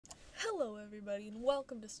everybody, and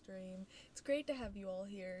welcome to stream. It's great to have you all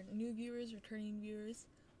here. New viewers, returning viewers,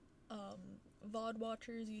 VOD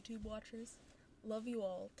watchers, YouTube watchers. Love you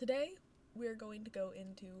all. Today, we're going to go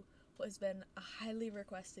into what has been a highly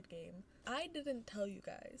requested game. I didn't tell you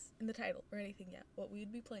guys in the title or anything yet what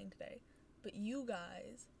we'd be playing today, but you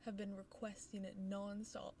guys have been requesting it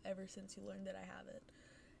non-stop ever since you learned that I have it.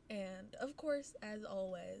 And, of course, as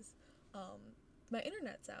always, my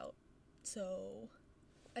internet's out, so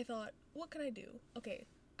I thought, what can I do? Okay,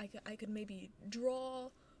 I could maybe draw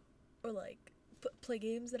or like play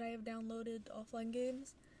games that I have downloaded, offline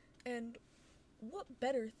games, and what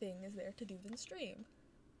better thing is there to do than stream?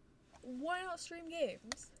 Why not stream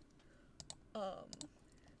games?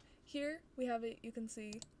 Here we have it, you can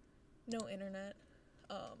see, no internet.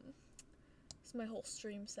 It's my whole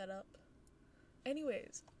stream setup.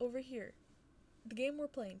 Anyways, over here, the game we're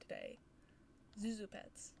playing today, Zhu Zhu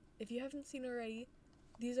Pets. If you haven't seen already,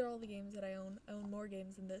 these are all the games that I own. I own more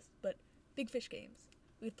games than this, but big fish games.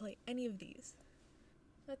 We'd play any of these.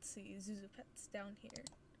 Let's see, Zhu Zhu Pets down here.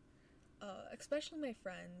 Especially my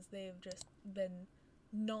friends, they've just been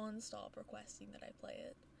non-stop requesting that I play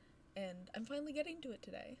it, and I'm finally getting to it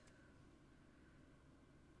today.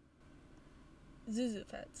 Zhu Zhu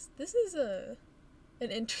Pets. This is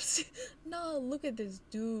an interesting... Nah, look at this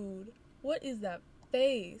dude. What is that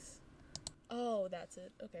face? Oh, that's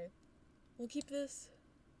it. Okay. We'll keep this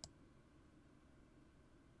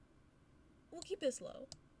low.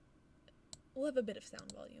 We'll have a bit of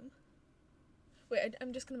sound volume. Wait,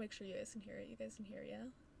 I'm just gonna make sure you guys can hear it. You guys can hear, yeah?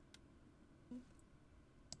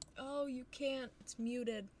 Oh, you can't. It's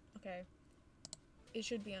muted. Okay. It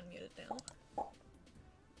should be unmuted now.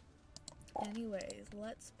 Anyways,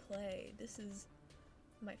 let's play. This is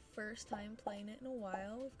my first time playing it in a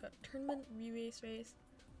while. We've got tournament, remix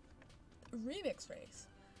race.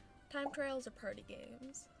 Time trials or party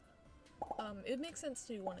games. It would make sense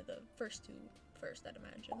to do one of the first two first, I'd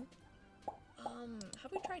imagine. How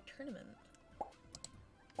about we try tournament?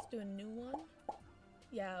 Let's do a new one.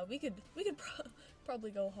 Yeah, we could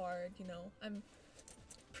probably go hard, you know. I'm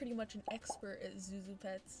pretty much an expert at Zhu Zhu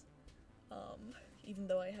Pets. Even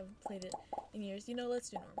though I haven't played it in years. You know,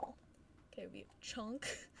 let's do normal. Okay, we have Chunk.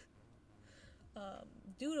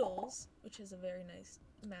 Doodles, which is a very nice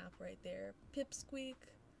map right there. Pipsqueak,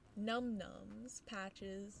 Num Nums,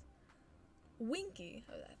 Patches, Winky,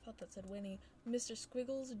 I thought that said Winnie, Mr.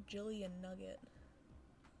 Squiggles, Jilly, and Nugget.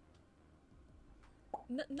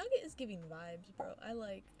 Nugget is giving vibes, bro. I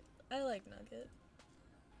like Nugget.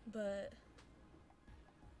 But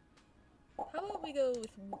how about we go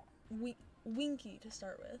with Winky to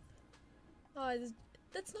start with?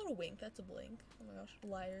 That's not a wink, that's a blink. Oh my gosh,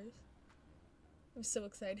 liars. I'm so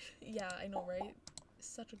excited. Yeah, I know, right?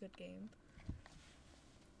 Such a good game.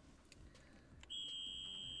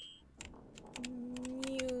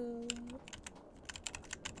 Mew.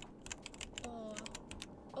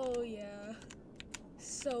 Oh yeah.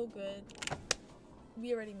 So good.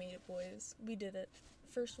 We already made it, boys. We did it.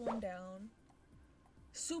 First one down.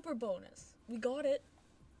 Super bonus. We got it.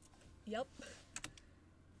 Yep.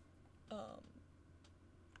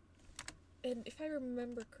 And if I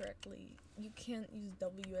remember correctly, you can't use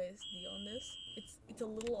WASD on this. It's a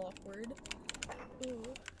little awkward. Ooh,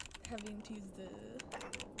 having to use the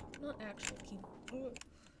not actual key,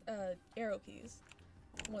 arrow keys.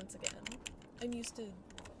 Once again, I'm used to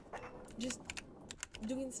just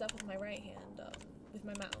doing stuff with my right hand, with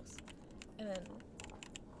my mouse, and then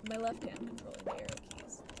my left hand controlling the arrow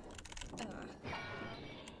keys.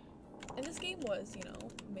 And this game was, you know,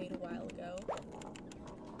 made a while ago.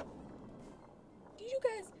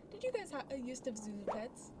 Did you guys used to have Zhu Zhu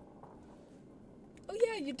Pets? Oh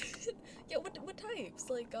yeah, you did. Yeah, what types?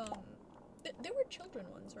 Like, there were children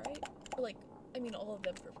ones, right? Or like, I mean, all of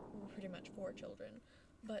them were pretty much for children.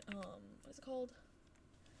 But, what's it called?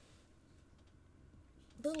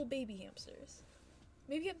 Little baby hamsters.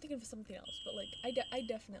 Maybe I'm thinking of something else, but like, I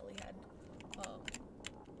definitely had,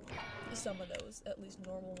 some of those, at least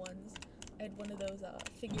normal ones. I had one of those,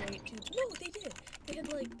 figure 8 tubes. No, they did! They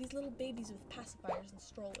had, like, these little babies with pacifiers and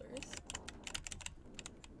strollers.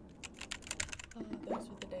 Oh, those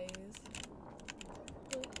were the days.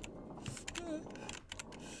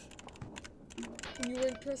 When you were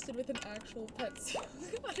interested with an actual pet suit.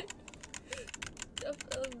 a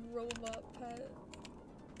robot pet.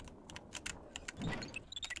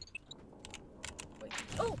 Wait.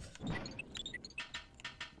 Oh!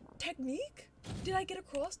 Technique? Did I get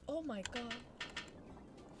across? Oh my god.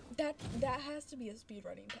 That has to be a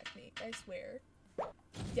speedrunning technique, I swear.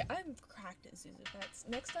 Yeah, I'm cracked at Zhu Zhu Pets.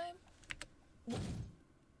 Next time...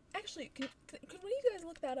 Actually, could one of you guys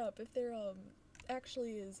look that up if they're,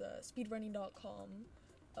 actually is speedrunning.com.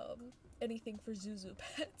 Anything for Zhu Zhu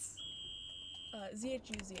pets.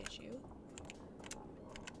 ZHU, ZHU.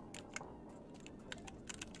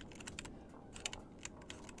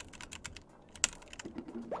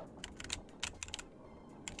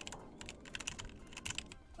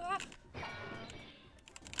 Ah!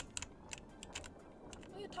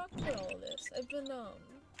 I talked about all of this. I've been,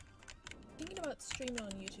 thinking about streaming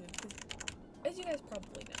on YouTube, because, as you guys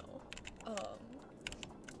probably know,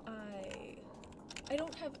 I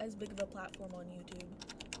don't have as big of a platform on YouTube.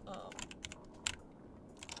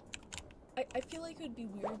 I feel like it would be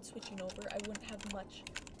weird switching over. I wouldn't have much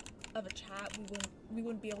of a chat. We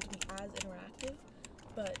wouldn't be able to be as interactive,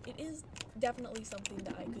 but it is definitely something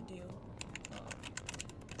that I could do.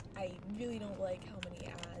 I really don't like how many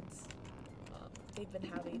ads they've been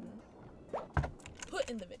having put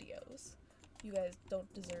in the videos. You guys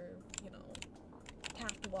don't deserve, you know, to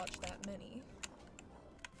have to watch that many.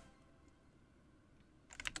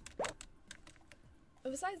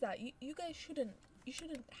 And besides that, you guys shouldn't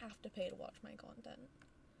have to pay to watch my content.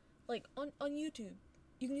 Like, on YouTube,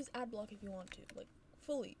 you can use adblock if you want to, like,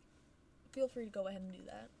 fully. Feel free to go ahead and do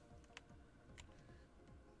that.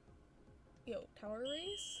 Yo, tower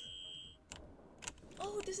race?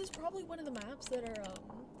 Oh, this is probably one of the maps that are,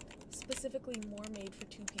 specifically more made for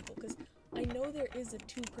 2 people, because I know there is a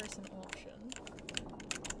 2-person option.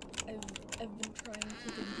 I've been trying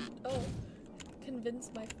to convince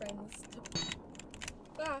my friends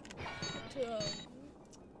to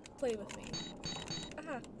play with me.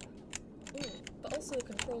 Ooh, but also the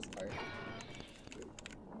controls are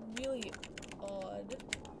really odd.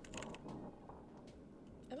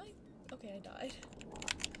 Am I? Okay, I died.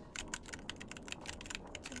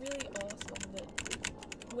 It's really awesome that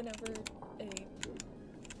whenever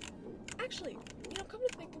actually, you know, come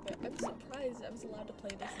to think of it, I'm surprised I was allowed to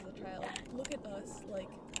play this as a child. Look at us, like,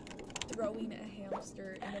 throwing a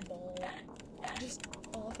hamster in a ball just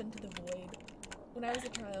off into the void. When I was a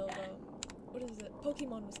child, what is it?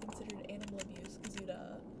 Pokemon was considered animal abuse, because you'd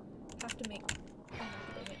have to make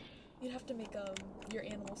you'd have to make your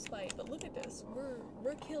animals fight. But look at this,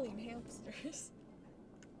 we're killing hamsters.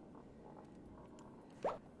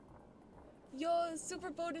 Yo, super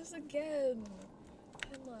bonus again.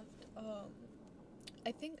 10 left.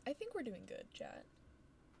 I think we're doing good, chat.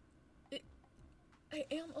 I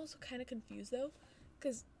am also kind of confused though,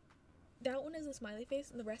 because that one is a smiley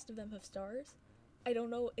face and the rest of them have stars. I don't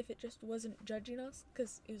know if it just wasn't judging us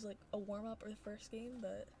because it was like a warm-up or the first game,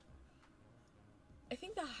 but I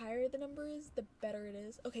think the higher the number is, the better it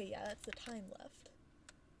is. Okay, yeah, that's the time left.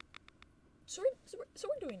 So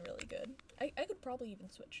we're doing really good. I could probably even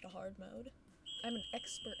switch to hard mode. I'm an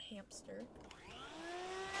expert hamster.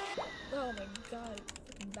 Oh my god,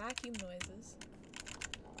 freaking vacuum noises.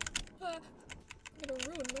 Ah, I'm gonna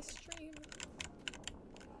ruin my stream.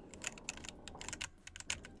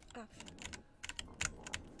 Ah.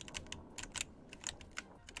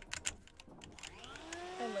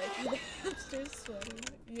 I like how the hamster's sweating.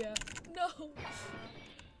 Yeah. No!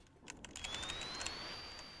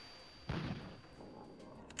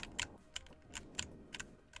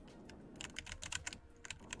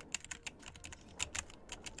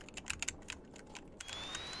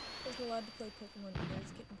 I was allowed to play Pokemon Eaters.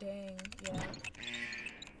 Dang, yeah.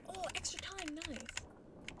 Oh, extra time, nice!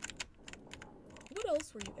 What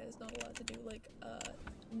else were you guys not allowed to do? Like,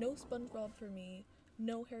 no SpongeBob for me,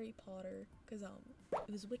 no Harry Potter, because,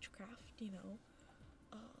 it was witchcraft, you know.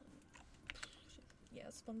 Yeah,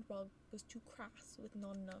 SpongeBob was too crass with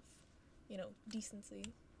not enough, you know,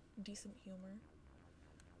 decency, decent humor.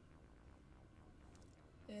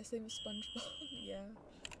 Yeah, same with SpongeBob, yeah.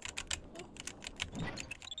 Oh.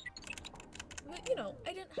 But, you know,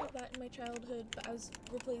 I didn't have that in my childhood, but I was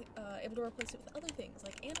able to replace it with other things,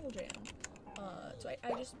 like Animal Jam. So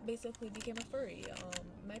I just basically became a furry.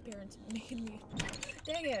 My parents made me.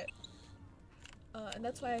 Dang it! And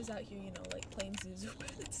that's why I was out here, you know, like, playing Zhu Zhu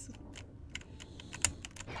pets.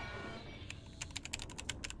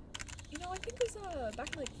 You know, I think it was,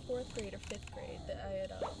 back in, like, 4th grade or 5th grade that I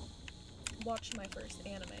had, watched my first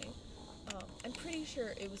anime. I'm pretty sure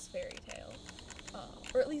it was Fairy Tail.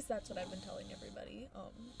 Or at least that's what I've been telling everybody.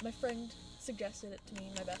 My friend suggested it to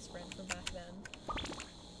me, my best friend from back then.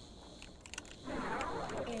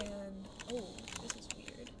 And, oh, this is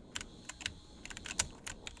weird.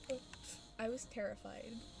 Oh, I was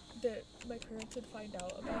terrified that my parents would find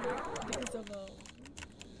out about it because of,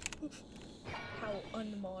 how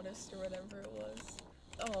unmodest or whatever it was.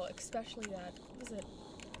 Oh, especially that, was it,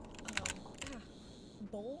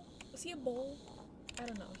 Bull? Was he a bull? I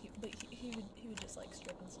don't know, he would just like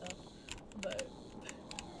strip and stuff, but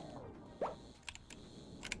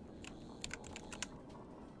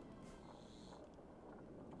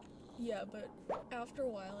Yeah, but after a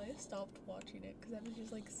while I stopped watching it because I was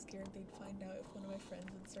just like scared they'd find out if one of my friends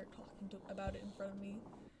would start talking about it in front of me.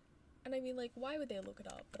 And I mean, like, why would they look it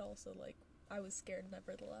up? But also, like, I was scared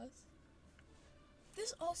nevertheless.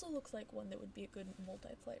 This also looks like one that would be a good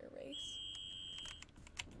multiplayer race.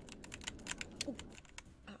 Ooh.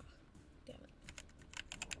 Ah, damn it.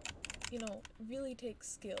 You know, it really takes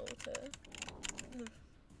skill to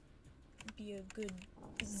be a good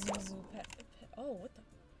Zhu Zhu pet. Oh,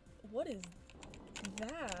 what is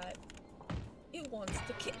that? It wants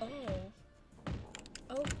to kill.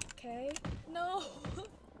 Oh. Okay. No.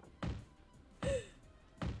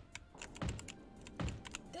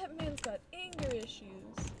 That man's got anger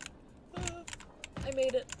issues. I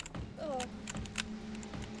made it. Oh.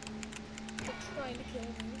 They're trying to kill me.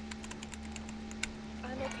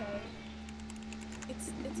 I'm okay.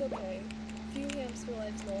 It's okay. Few hamster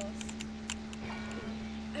lives lost.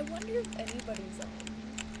 I wonder if anybody's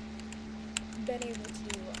been able to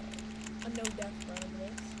do a no-death run of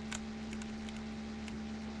this.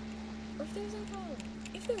 Or if there's like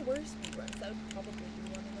if there were speedruns, that would probably be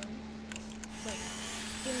one of them. Like,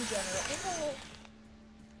 in general.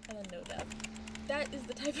 And then no death. That is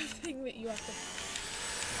the type of thing that you have to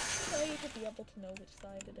play to be able to know which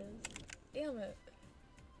side it is. Damn it.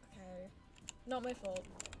 Okay. Not my fault.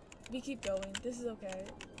 We keep going. This is okay.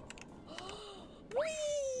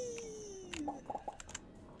 Whee!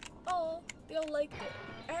 Oh, they all liked it.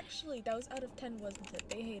 Actually, that was out of 10, wasn't it?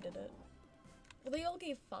 They hated it. Well, they all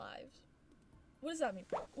gave 5s. What does that mean?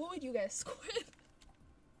 What would you guys score it?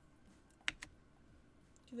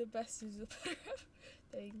 Do the best Zhu Zhu pet.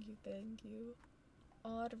 Thank you.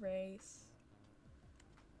 Odd race.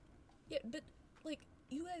 Yeah, but, like,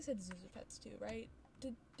 you guys had Zhu Zhu pets too, right?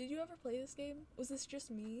 Did you ever play this game? Was this just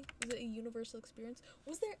me? Was it a universal experience?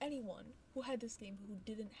 Was there anyone who had this game who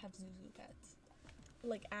didn't have Zhu Zhu pets?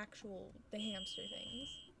 Like the hamster things.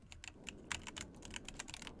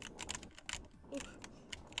 Oof.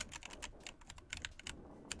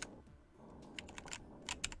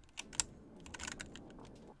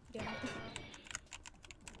 Damn it.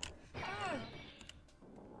 Ah!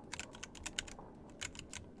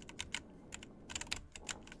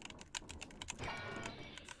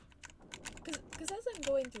 Cause as I'm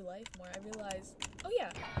going through life more, I realize, oh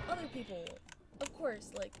yeah, other people, of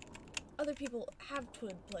course, like, other people have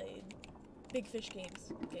played Big Fish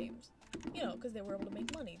games, you know, because they were able to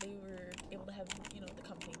make money. They were able to have, you know, the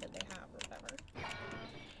company that they have or whatever.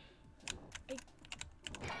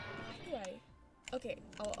 Why do I? Okay,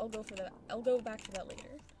 I'll go for that. I'll go back to that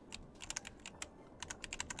later.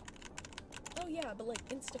 Oh yeah, but like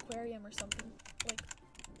Instaquarium or something. Like,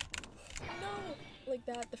 no! Like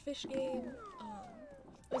that, the fish game,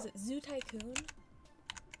 what was it, Zoo Tycoon?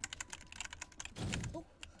 Oh.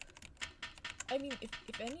 I mean,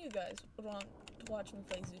 if any of you guys would want to watch me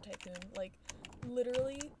play Zoo Tycoon, like,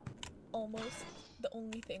 literally, almost the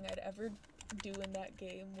only thing I'd ever do in that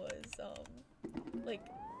game was, like,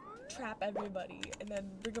 trap everybody, and then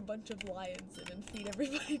bring a bunch of lions in and feed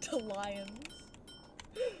everybody to lions.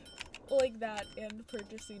 Like that, and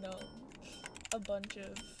purchasing, a bunch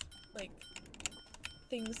of, like,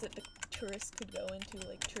 things that the tourists could go into,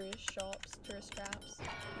 like tourist shops, tourist traps.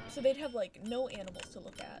 So they'd have, like, no animals to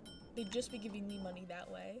look at. They'd just be giving me money that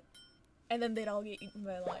way. And then they'd all get eaten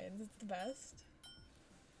by lions. It's the best.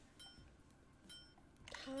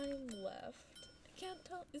 Time left. I can't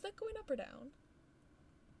tell. Is that going up or down?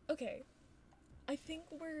 Okay. I think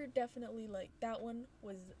we're definitely, like, that one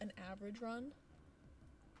was an average run.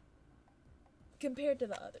 Compared to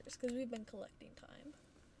the others, because we've been collecting time.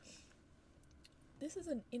 This is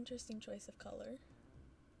an interesting choice of color.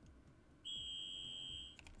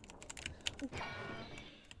 Ooh.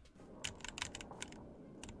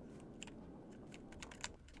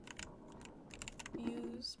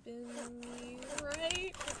 You spin me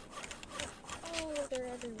right. Oh, they're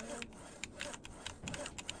everywhere.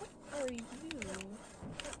 What are you?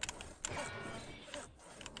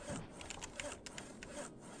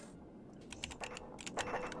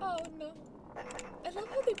 Oh no. I love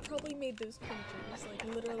how they probably made those creatures,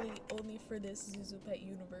 like, literally only for this Zhu Zhu pet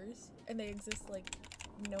universe, and they exist, like,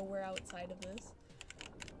 nowhere outside of this.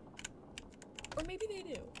 Or maybe they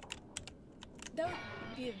do. That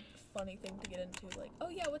would be a funny thing to get into, like, oh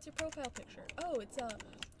yeah, what's your profile picture? Oh, it's,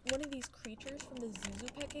 one of these creatures from the Zhu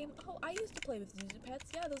Zhu pet game. Oh, I used to play with Zhu Zhu pets.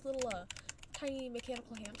 Yeah, those little, tiny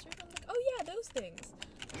mechanical hamsters. I'm like, oh yeah, those things.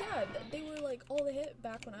 Yeah, they were, like, all the hit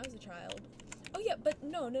back when I was a child. Oh yeah, but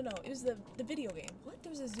no, it was the video game. What? There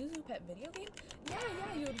was a Zhu Zhu pet video game?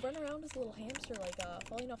 Yeah, you would run around as a little hamster, like,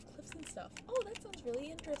 falling off cliffs and stuff. Oh, that sounds really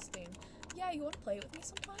interesting. Yeah, you want to play with me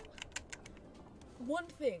sometime? One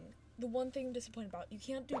thing the one thing disappointed about, you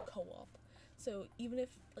can't do co-op. So even if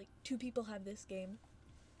like 2 people have this game,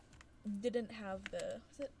 didn't have the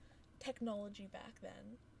technology back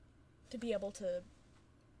then to be able to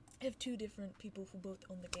have 2 different people who both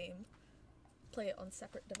own the game play it on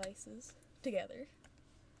separate devices together.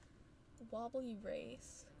 Wobbly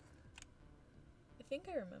race. I think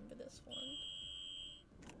I remember this one.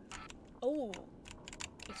 Oh,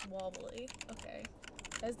 it's wobbly. Okay,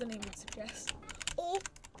 as the name would suggest. Oh,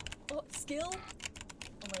 skill.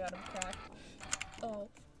 Oh my god, I'm cracked. Oh,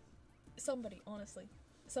 somebody, honestly,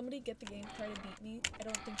 somebody get the game, try to beat me. I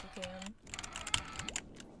don't think you can.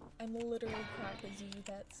 I'm literally cracked at Zhu Zhu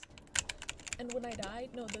pets. And when I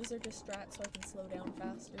died, no, those are just strats so I can slow down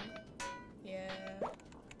faster. Yeah.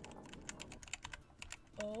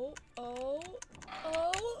 Oh.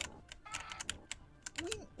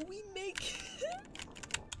 We make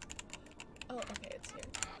Oh, okay, it's here.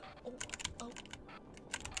 Oh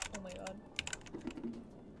my god.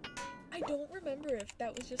 I don't remember if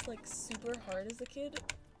that was just like super hard as a kid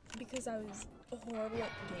because I was horrible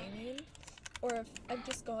at gaming, or if I've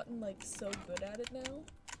just gotten like so good at it now.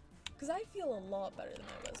 Because I feel a lot better than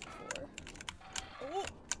I was before. Oh!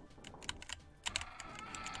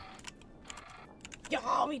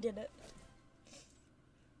 Yeah, we did it!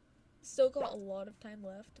 Still got a lot of time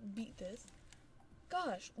left to beat this.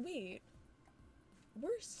 Gosh, wait.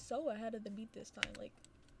 We're so ahead of the beat this time. Like,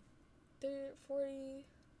 40...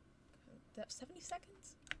 70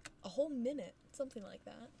 seconds? A whole minute. Something like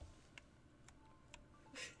that.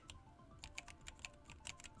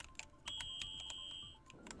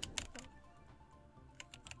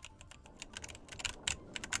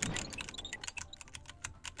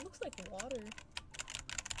 It looks like water.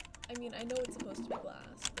 I mean, I know it's supposed to be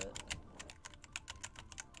glass, but...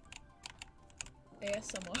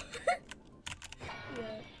 ASMR.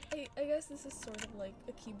 Yeah, I guess this is sort of like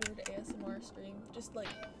a keyboard ASMR stream, just like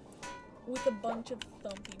with a bunch of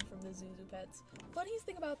thumping from the Zhu Zhu pets. Funniest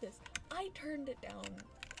thing about this, I turned it down,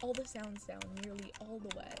 all the sounds down nearly all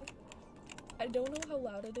the way. I don't know how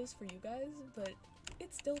loud it is for you guys, but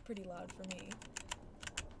it's still pretty loud for me.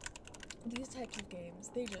 These types of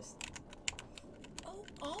games, they just...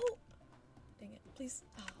 Oh! Dang it, please.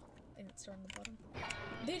 Oh, I didn't start on the bottom.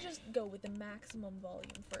 They just go with the maximum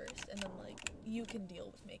volume first, and then, like, you can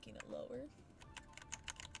deal with making it lower.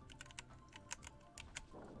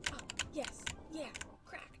 Oh, yes! Yeah!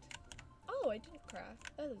 Cracked! Oh, I didn't crack.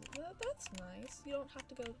 That's nice. You don't have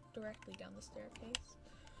to go directly down the staircase.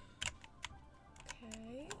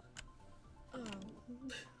 Okay.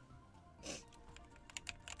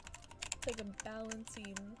 It's like a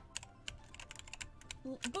balancing,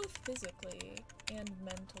 both physically and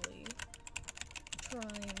mentally,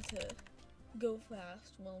 trying to go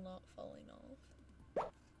fast while not falling off.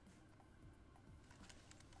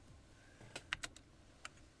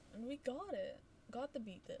 And we got it. Got to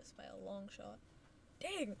beat this by a long shot.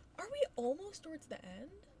 Dang, are we almost towards the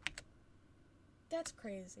end? That's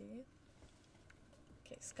crazy.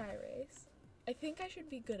 Okay, Sky Race. I think I should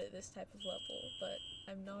be good at this type of level, but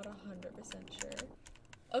I'm not 100% sure.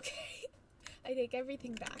 Okay, I take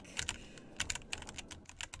everything back.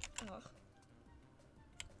 Oh.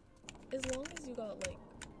 As long as you got, like,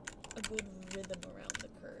 a good rhythm around the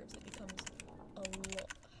curves, it becomes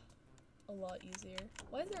a lot easier.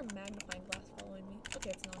 Why is there a magnifying glass following me?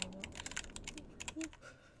 Okay, it's not anymore.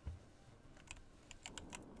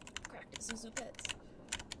 Cracked Zhu Zhu pets.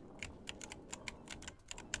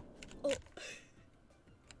 Oh.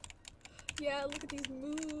 Yeah, look at these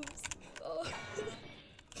moves. Oh.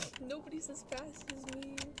 Nobody's as fast as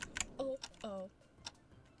me. Oh.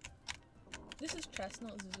 This is chess,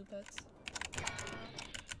 not Zhu Zhu pets.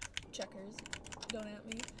 Checkers. Don't at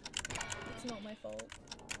me. It's not my fault.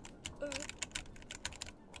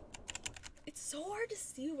 It's so hard to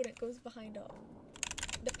see when it goes behind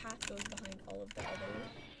the path goes behind all of the other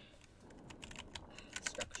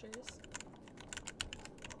structures.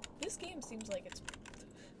 This game seems like it's,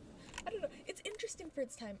 I don't know, it's interesting for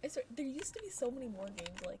its time. There used to be so many more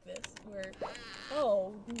games like this where,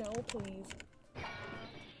 oh no please.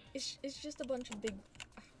 It's just a bunch of big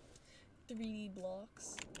 3D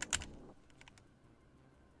blocks.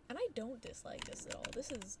 And I don't dislike this at all.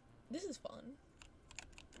 This is fun.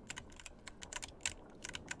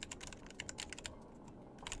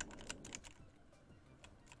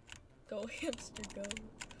 Go hamster go.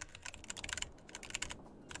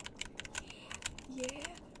 Yeah.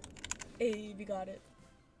 Hey, we got it.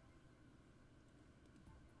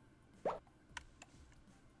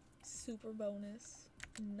 Super bonus.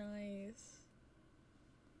 Nice.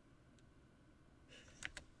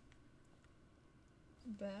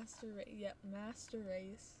 Master race. Yep, master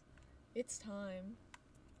race. It's time.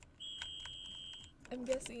 I'm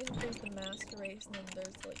guessing there's the master race and then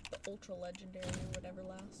there's like the ultra legendary or whatever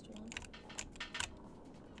last one.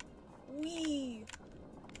 Wee!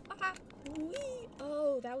 Ah! Wee!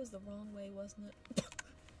 Oh, that was the wrong way, wasn't it?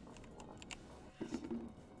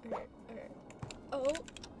 Okay. Oh,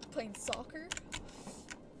 playing soccer?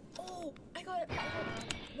 Oh, I got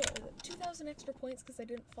what was it, 2,000 extra points because I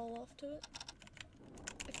didn't fall off to it.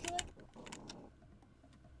 I feel like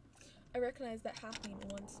I recognized that happening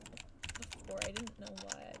once before. I didn't know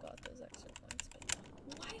why I got those extra points, but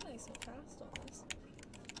why am I so fast on this?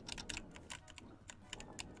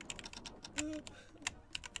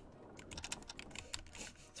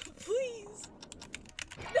 Please!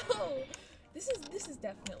 No! This is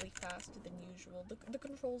definitely faster than usual. The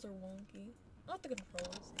controls are wonky. Not the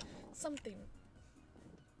controls. Something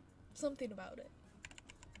about it.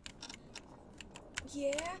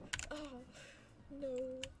 Yeah? Oh,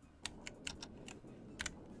 no.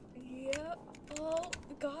 Yeah. Oh,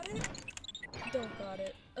 got it? Don't got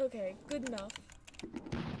it. Okay, good enough.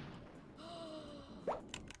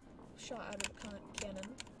 Shot out of the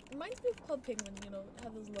cannon. Reminds me of Club Penguin, you know,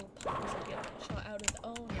 have those little puppers that get shot out of the—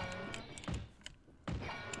 oh no.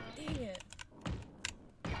 Dang it.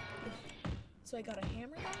 So I gotta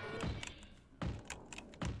hammer that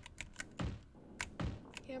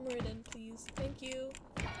in? Hammer it in, please. Thank you.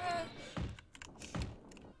 Ah.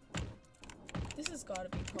 This has gotta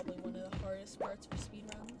be probably one of the hardest parts for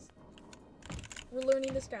speedruns. We're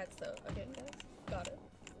learning the strats though. Okay, guys. Got it.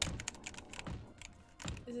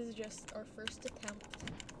 This is just our first attempt.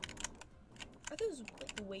 Are those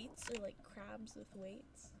like weights or like crabs with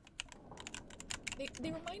weights?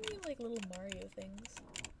 They remind me of like little Mario things.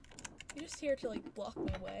 They're just here to like block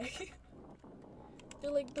my way.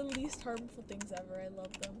 They're like the least harmful things ever. I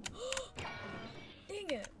love them. Dang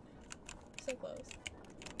it! So close.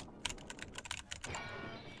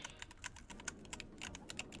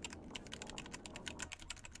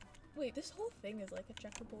 Wait, this whole thing is like a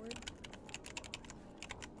checkerboard.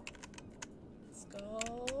 Let's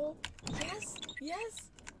go. Yes!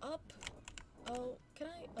 Yes! Up. Oh, can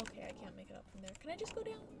I? Okay, I can't make it up from there. Can I just go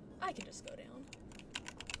down? I can just go down.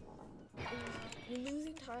 We're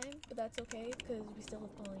losing time, but that's okay, because we still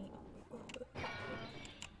have plenty.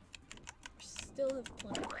 Still have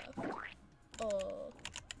plenty left.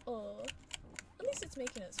 At least it's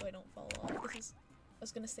making it so I don't fall off. This is— I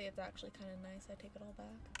was gonna say it's actually kind of nice. I take it all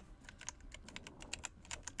back.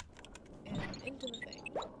 And into the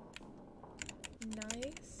thing.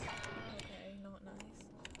 Nice. Okay, not nice.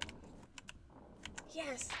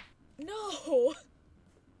 Yes! No!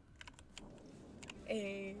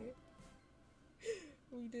 Hey.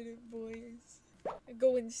 We did it, boys.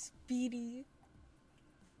 Going speedy.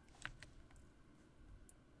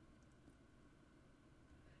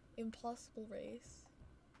 Impossible race.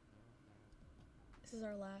 This is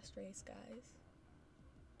our last race, guys.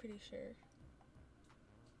 Pretty sure.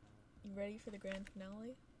 You ready for the grand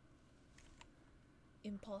finale?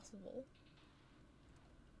 Impossible.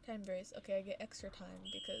 Time race. Okay, I get extra time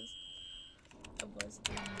because I was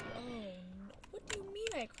doing— oh no. What do you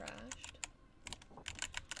mean I crashed?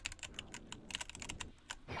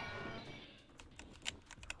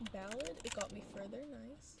 Ballad? It got me further.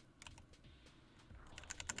 Nice.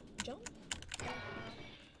 Jump?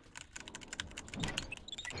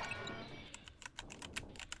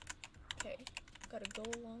 Okay. Gotta go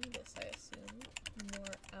along this, I assume.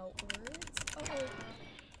 More outwards. Oh,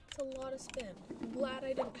 it's a lot of spin. I'm glad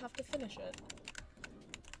I didn't have to finish it.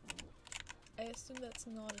 I assume that's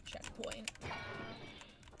not a checkpoint.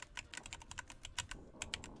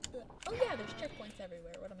 Oh yeah, there's checkpoints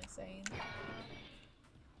everywhere. What am I saying?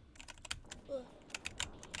 Ugh.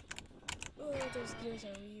 Oh, those gears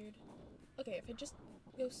are weird. Okay, if I just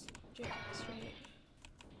go straight,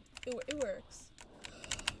 it works.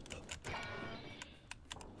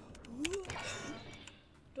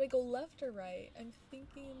 Do I go left or right? I'm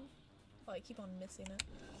thinking— oh, I keep on missing it.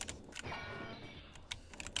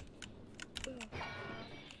 Ugh.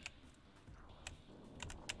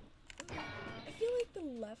 I feel like the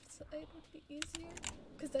left side would be easier,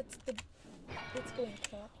 because it's going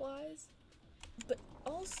clockwise. But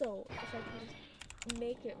also, if I can just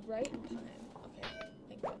make it right in time. Okay,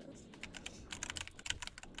 thank goodness.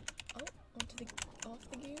 Oh, off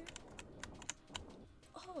the gear.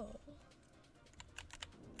 Oh.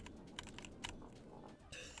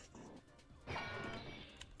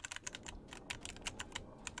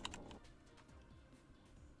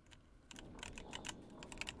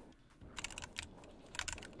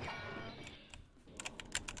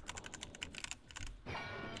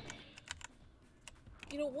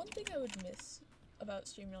 You know, one thing I would miss about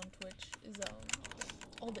streaming on Twitch is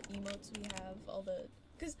all the emotes we have,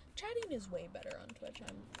 because chatting is way better on Twitch.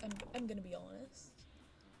 I'm gonna be honest.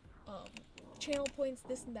 Channel points,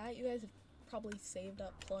 this and that, you guys have probably saved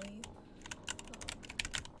up plenty.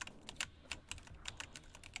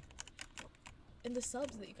 And the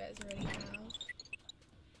subs that you guys already have.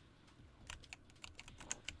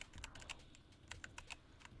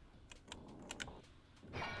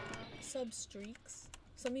 Sub streaks.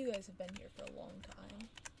 Some of you guys have been here for a long time.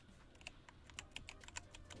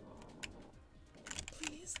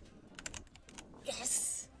 Please.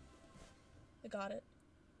 Yes! I got it.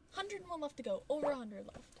 101 left to go. Over 100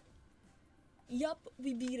 left. Yup,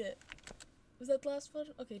 we beat it. Was that the last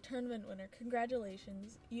one? Okay, tournament winner.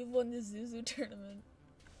 Congratulations. You've won the Zhu Zhu tournament.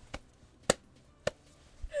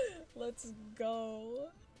 Let's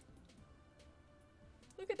go.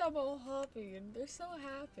 Look at them all hopping. They're so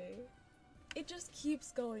happy. It just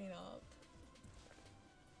keeps going up.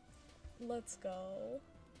 Let's go.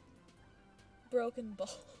 Broken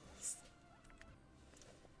balls.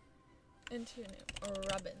 Enter name.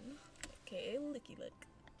 Robin. Okay, licky lick.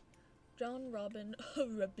 John Robin.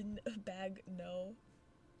 Robin bag. No.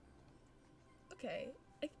 Okay.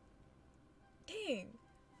 Dang.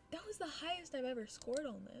 That was the highest I've ever scored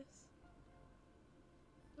on this.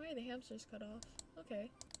 Why are the hamsters cut off?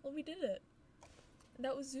 Okay. Well, we did it. And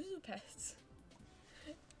that was Zhu Zhu Pets.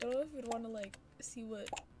 Don't know if you'd want to, like, see what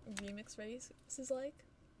remix race is like.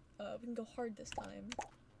 We can go hard this time.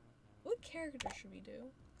 What character should we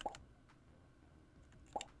do?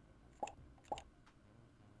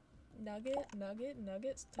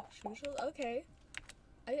 Nuggets, Tuxushel. Okay.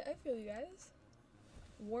 I feel you guys.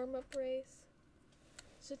 Warm-up race.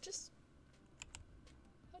 So just...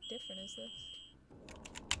 How different is this?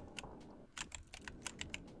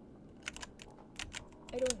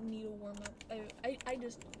 I don't need a warm-up. I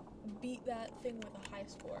just beat that thing with a high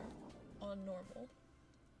score on normal.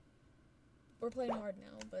 We're playing hard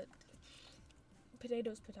now, but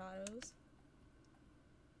potatoes.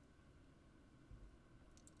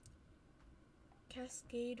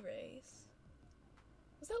 Cascade race.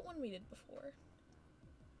 Was that one we did before?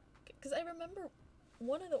 Because I remember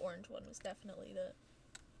one of the orange one was definitely the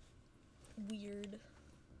weird...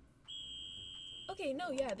 Okay,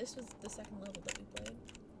 no, yeah, this was the second level that we played.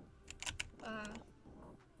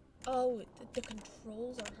 Oh, the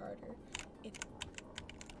controls are harder.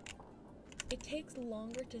 It takes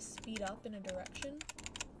longer to speed up in a direction,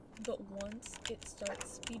 but once it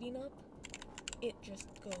starts speeding up, it just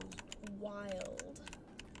goes wild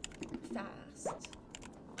fast.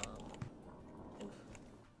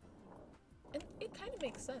 And it kind of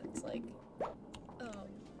makes sense, like,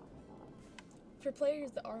 for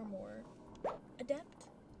players that are more adept?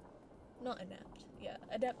 Not inept, yeah,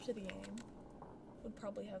 adept to the game would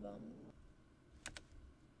probably have, a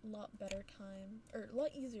lot better time, or a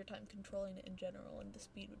lot easier time controlling it in general, and the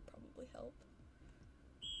speed would probably help.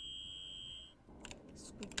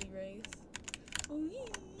 Squiggly race. Whee!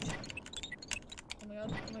 Oh my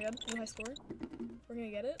god, new high score. We're gonna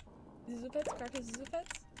get it. Zhu Zhu Pets, crack his Zhu Zhu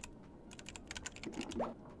Pets.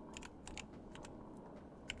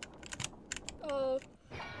 Oh.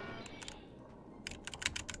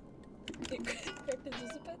 It cracked his Zhu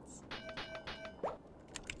Zhu Pets.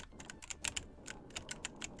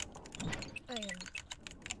 I am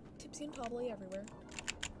tipsy and pobbly everywhere.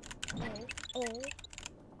 Oh.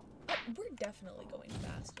 We're definitely going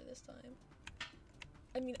faster this time.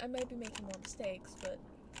 I mean, I might be making more mistakes, but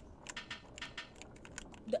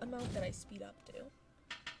the amount that I speed up to,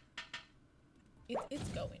 it's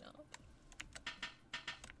going up.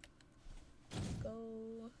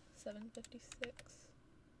 Go 756.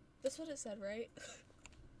 That's what it said, right?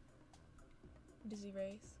 Dizzy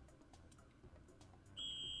race.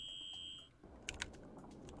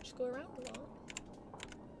 Just go around a lot.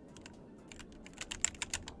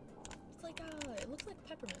 It's like, it looks like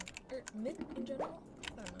peppermint. Or mint in general?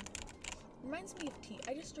 I don't know. Reminds me of tea.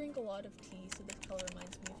 I just drink a lot of tea, so this color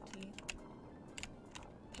reminds me of tea.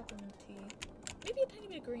 Peppermint tea. Maybe a tiny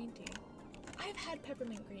bit of green tea. I've had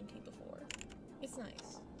peppermint green tea before. It's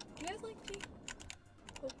nice. Do you guys like tea?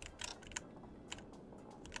 Oh.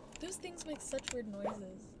 Those things make such weird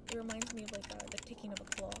noises. It reminds me of like the ticking of a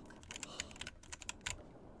clock.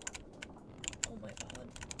 Oh my god.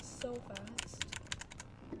 So fast.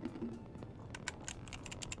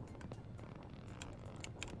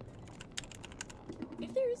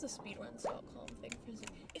 If there is a speedruns.com thing for Zhu,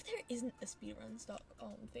 if there isn't a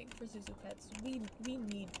speedruns.com thing for Zhu Zhu Pets, we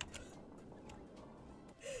need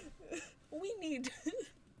we need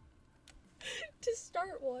to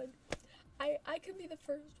start one. I can be the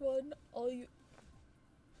first one.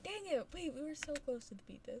 Dang it! Wait, we were so close to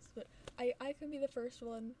beat this, but I can be the first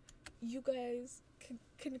one. You guys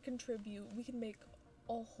can contribute. We can make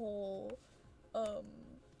a whole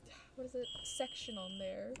what is it? Section on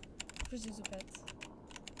there for Zhu Zhu pets.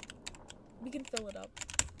 We can fill it up.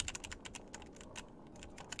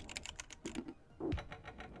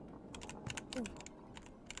 Ooh.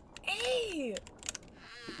 Hey!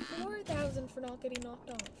 4,000 for not getting knocked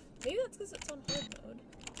off. Maybe that's because it's on hard mode.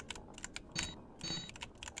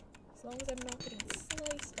 As long as I'm not getting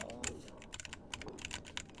sliced off.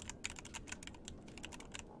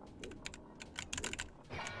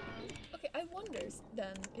 Okay, I wonder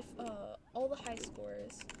then if all the high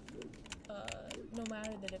scores, no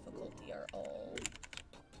matter the difficulty, are all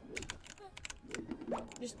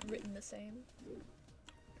just written the same.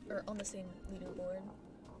 Or on the same leaderboard.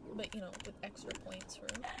 But, you know, with extra points for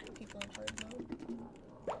people on hard mode.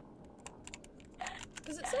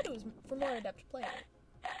 Because it said it was for more adept players.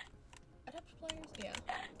 Adept players? Yeah.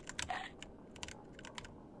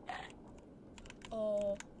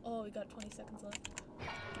 Oh, we got 20 seconds left.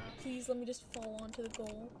 Please let me just fall onto the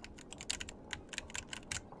goal.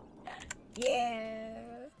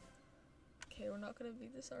 Yeah! Okay, we're not gonna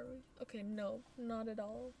beat this, are we? Okay, no, not at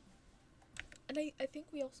all. And I think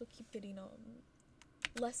we also keep getting,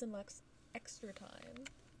 less and less extra time.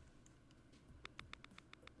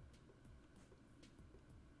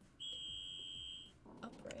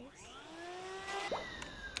 Uprace.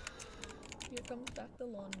 Here comes back the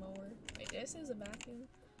lawnmower. Wait, this is a vacuum?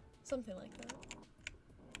 Something like that.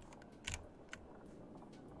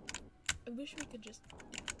 I wish we could just...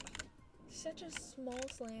 Such a small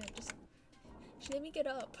slant. Just let me get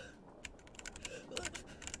up.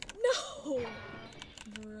 No!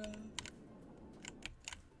 Bruh.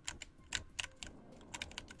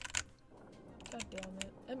 God damn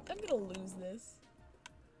it. I'm gonna lose this.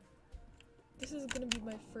 This is gonna be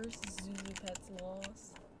my first Zhu Zhu Pets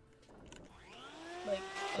loss. Like,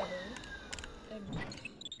 ever. And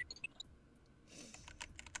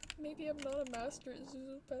maybe I'm not a master at Zhu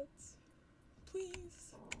Zhu Pets.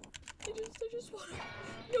 Please. I just wanna...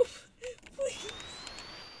 No, please.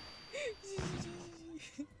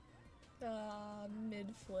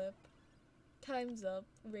 Mid-flip. Time's up.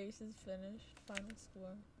 Race is finished. Final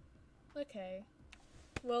score. Okay.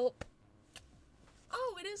 Well...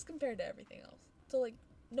 Oh, it is compared to everything else. So, like,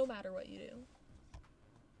 no matter what you do.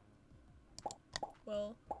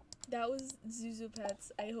 Well, that was Zhu Zhu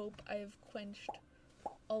Pets. I hope I've quenched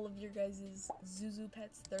all of your guys' Zhu Zhu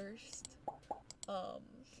Pets thirst.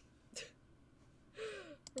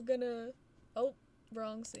 We're gonna... Oh,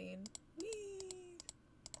 wrong scene. Whee!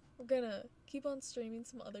 We're gonna keep on streaming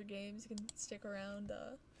some other games. You can stick around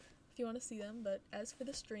if you want to see them. But as for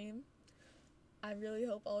the stream, I really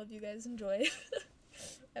hope all of you guys enjoy.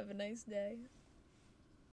 Have a nice day.